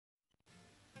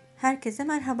Herkese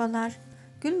merhabalar.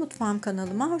 Gül Mutfağım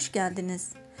kanalıma hoş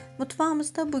geldiniz.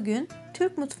 Mutfağımızda bugün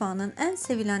Türk mutfağının en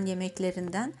sevilen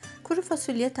yemeklerinden kuru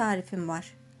fasulye tarifim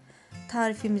var.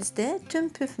 Tarifimizde tüm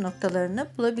püf noktalarını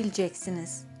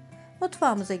bulabileceksiniz.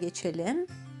 Mutfağımıza geçelim.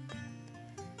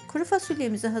 Kuru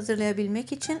fasulyemizi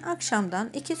hazırlayabilmek için akşamdan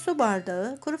 2 su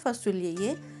bardağı kuru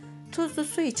fasulyeyi tuzlu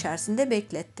su içerisinde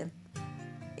beklettim.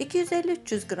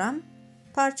 250-300 gram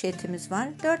parça etimiz var.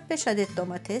 4-5 adet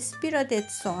domates, 1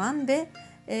 adet soğan ve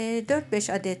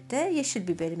 4-5 adet de yeşil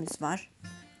biberimiz var.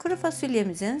 Kuru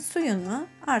fasulyemizin suyunu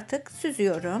artık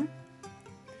süzüyorum.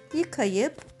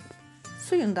 Yıkayıp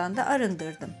suyundan da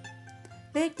arındırdım.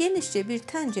 Ve genişçe bir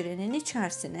tencerenin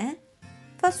içerisine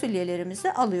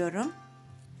fasulyelerimizi alıyorum.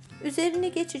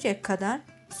 Üzerini geçecek kadar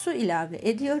su ilave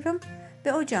ediyorum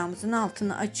ve ocağımızın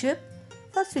altını açıp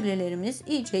fasulyelerimiz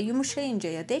iyice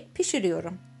yumuşayıncaya dek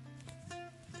pişiriyorum.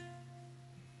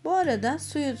 Bu arada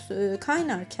suyu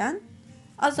kaynarken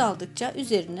azaldıkça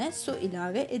üzerine su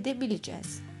ilave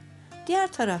edebileceğiz.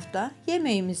 Diğer tarafta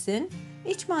yemeğimizin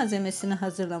iç malzemesini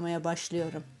hazırlamaya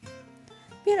başlıyorum.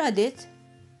 1 adet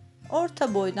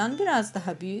orta boydan biraz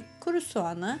daha büyük kuru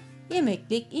soğanı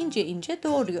yemeklik ince ince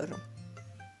doğruyorum.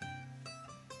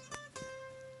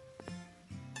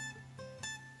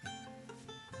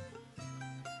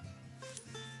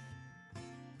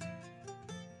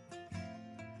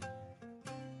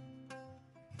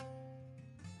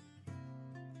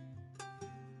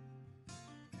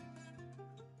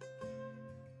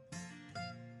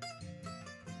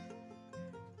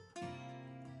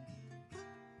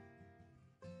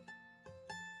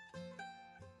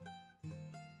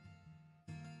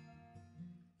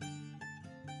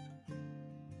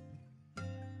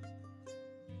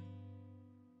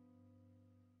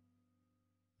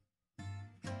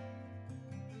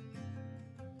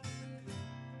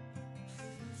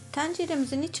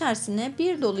 Tenceremizin içerisine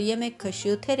 1 dolu yemek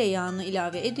kaşığı tereyağını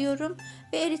ilave ediyorum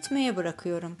ve eritmeye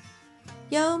bırakıyorum.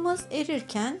 Yağımız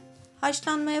erirken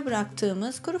haşlanmaya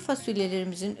bıraktığımız kuru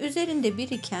fasulyelerimizin üzerinde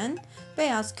biriken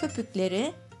beyaz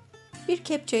köpükleri bir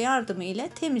kepçe yardımı ile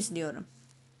temizliyorum.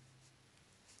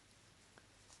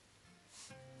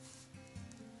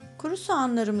 Kuru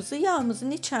soğanlarımızı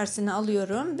yağımızın içerisine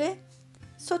alıyorum ve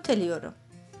soteliyorum.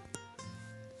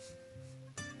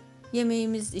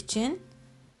 Yemeğimiz için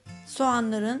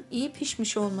soğanların iyi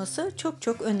pişmiş olması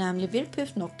çok önemli bir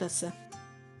püf noktası.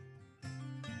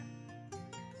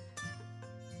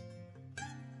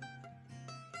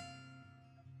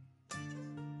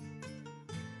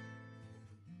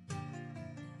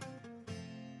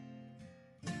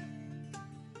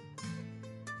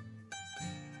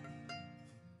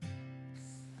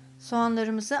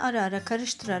 Soğanlarımızı ara ara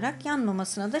karıştırarak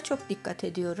yanmamasına da çok dikkat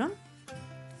ediyorum.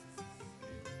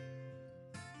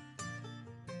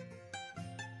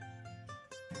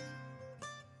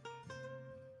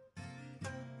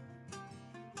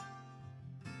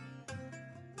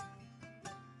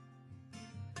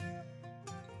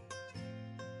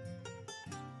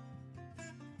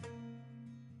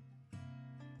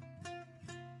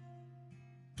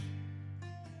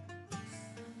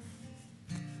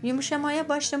 Yumuşamaya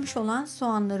başlamış olan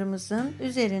soğanlarımızın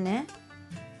üzerine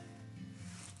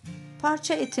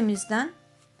parça etimizden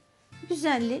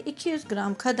 150-200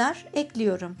 gram kadar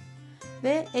ekliyorum.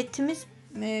 Ve etimiz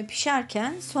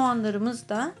pişerken soğanlarımız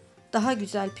da daha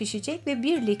güzel pişecek ve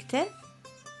birlikte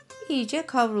iyice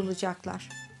kavrulacaklar.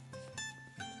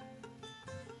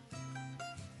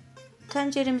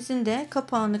 Tenceremizin de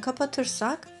kapağını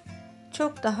kapatırsak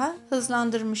çok daha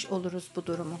hızlandırmış oluruz bu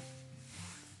durumu.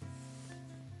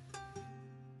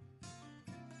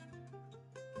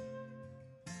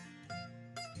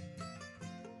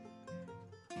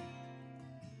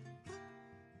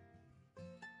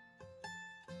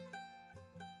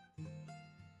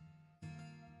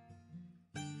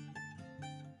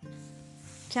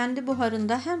 Kendi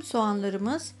buharında hem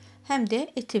soğanlarımız hem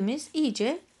de etimiz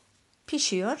iyice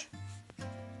pişiyor.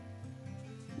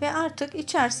 Ve artık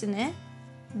içerisine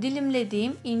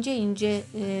dilimlediğim ince ince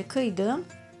kıydığım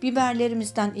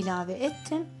biberlerimizden ilave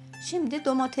ettim. Şimdi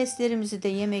domateslerimizi de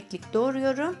yemeklik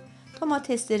doğruyorum.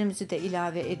 Domateslerimizi de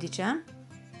ilave edeceğim.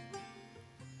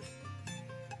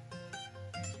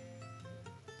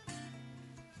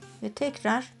 Ve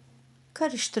tekrar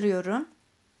karıştırıyorum.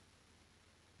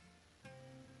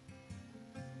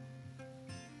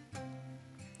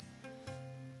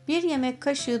 Bir yemek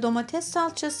kaşığı domates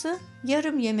salçası,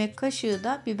 yarım yemek kaşığı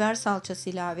da biber salçası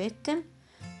ilave ettim.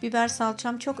 Biber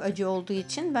salçam çok acı olduğu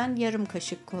için ben yarım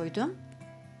kaşık koydum.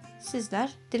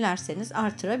 Sizler dilerseniz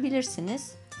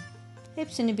artırabilirsiniz.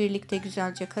 Hepsini birlikte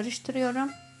güzelce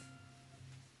karıştırıyorum.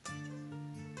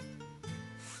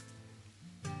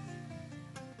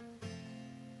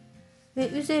 ve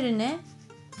üzerine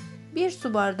 1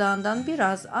 su bardağından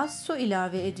biraz az su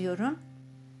ilave ediyorum.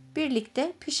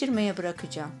 Birlikte pişirmeye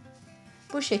bırakacağım.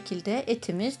 Bu şekilde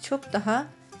etimiz çok daha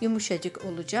yumuşacık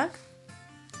olacak.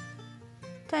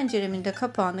 Tenceremin de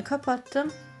kapağını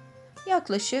kapattım.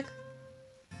 Yaklaşık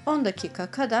 10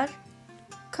 dakika kadar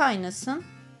kaynasın.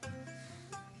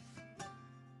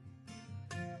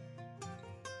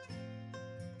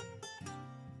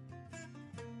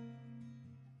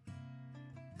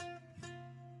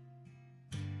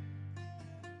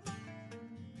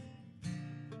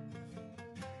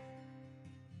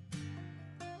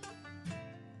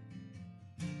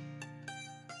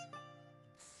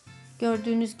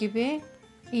 Gördüğünüz gibi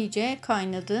iyice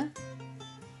kaynadı.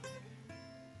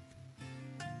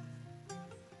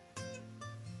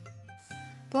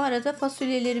 Bu arada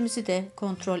fasulyelerimizi de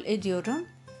kontrol ediyorum.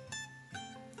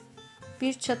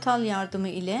 Bir çatal yardımı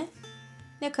ile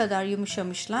ne kadar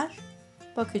yumuşamışlar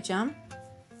bakacağım.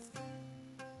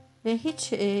 Ve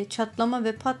hiç çatlama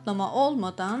ve patlama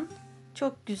olmadan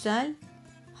çok güzel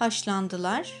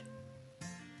haşlandılar.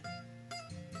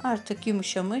 Artık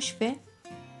yumuşamış ve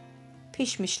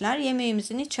pişmişler.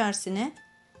 Yemeğimizin içerisine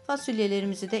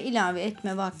fasulyelerimizi de ilave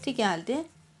etme vakti geldi.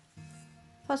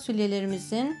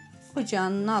 Fasulyelerimizin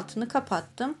ocağının altını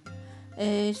kapattım.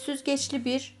 Süzgeçli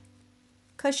bir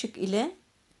kaşık ile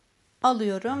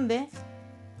alıyorum ve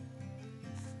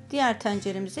diğer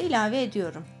tenceremize ilave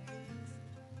ediyorum.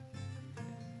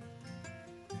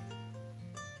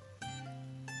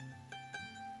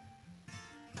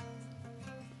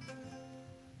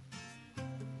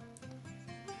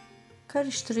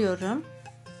 Karıştırıyorum.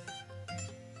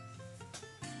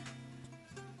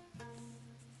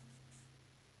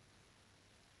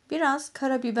 Biraz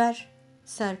karabiber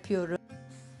serpiyorum.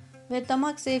 Ve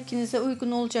damak zevkinize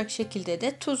uygun olacak şekilde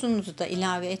de tuzunuzu da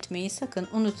ilave etmeyi sakın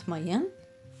unutmayın.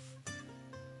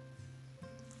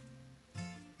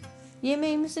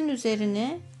 Yemeğimizin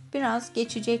üzerine biraz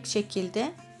geçecek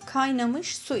şekilde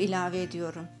kaynamış su ilave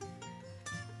ediyorum.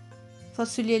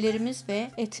 Fasulyelerimiz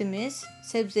ve etimiz,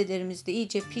 sebzelerimiz de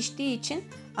iyice piştiği için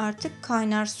artık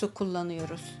kaynar su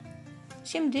kullanıyoruz.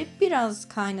 Şimdi biraz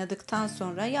kaynadıktan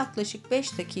sonra yaklaşık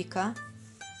 5 dakika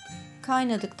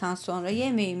kaynadıktan sonra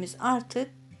yemeğimiz artık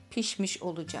pişmiş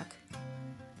olacak.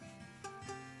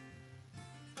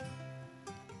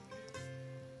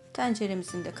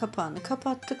 Tenceremizin de kapağını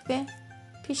kapattık ve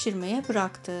pişirmeye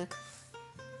bıraktık.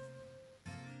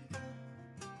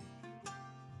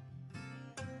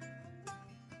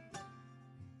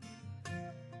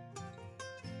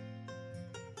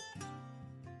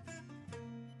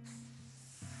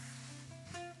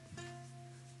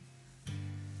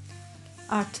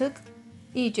 Artık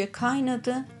iyice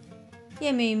kaynadı.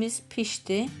 Yemeğimiz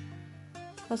pişti.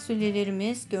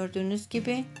 Fasulyelerimiz gördüğünüz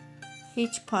gibi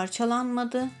hiç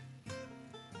parçalanmadı.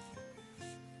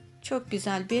 Çok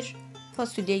güzel bir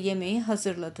fasulye yemeği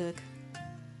hazırladık.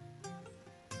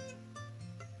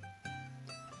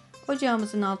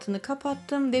 Ocağımızın altını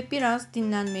kapattım ve biraz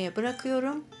dinlenmeye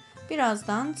bırakıyorum.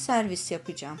 Birazdan servis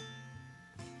yapacağım.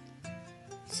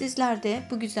 Sizler de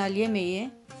bu güzel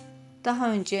yemeği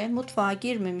daha önce mutfağa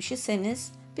girmemiş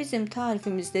iseniz bizim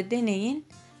tarifimizde deneyin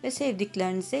ve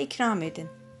sevdiklerinize ikram edin.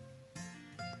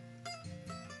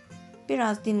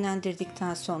 Biraz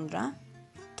dinlendirdikten sonra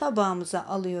tabağımıza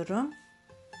alıyorum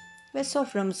ve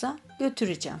soframıza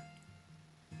götüreceğim.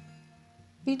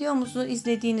 Videomuzu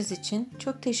izlediğiniz için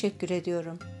çok teşekkür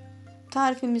ediyorum.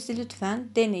 Tarifimizi lütfen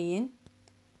deneyin.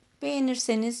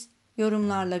 Beğenirseniz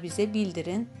yorumlarla bize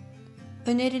bildirin.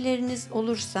 Önerileriniz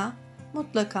olursa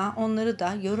mutlaka onları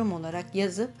da yorum olarak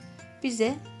yazıp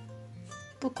bize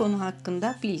bu konu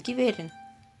hakkında bilgi verin.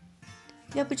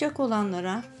 Yapacak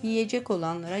olanlara, yiyecek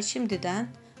olanlara şimdiden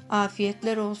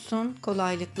afiyetler olsun,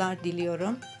 kolaylıklar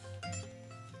diliyorum.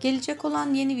 Gelecek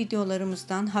olan yeni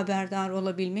videolarımızdan haberdar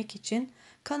olabilmek için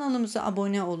kanalımıza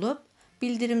abone olup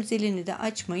bildirim zilini de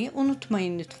açmayı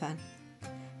unutmayın lütfen.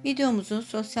 Videomuzu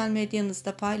sosyal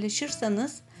medyanızda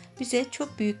paylaşırsanız bize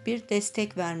çok büyük bir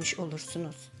destek vermiş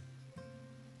olursunuz.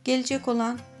 Gelecek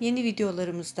olan yeni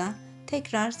videolarımızda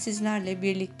tekrar sizlerle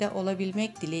birlikte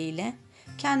olabilmek dileğiyle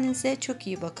kendinize çok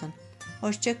iyi bakın.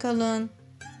 Hoşça kalın.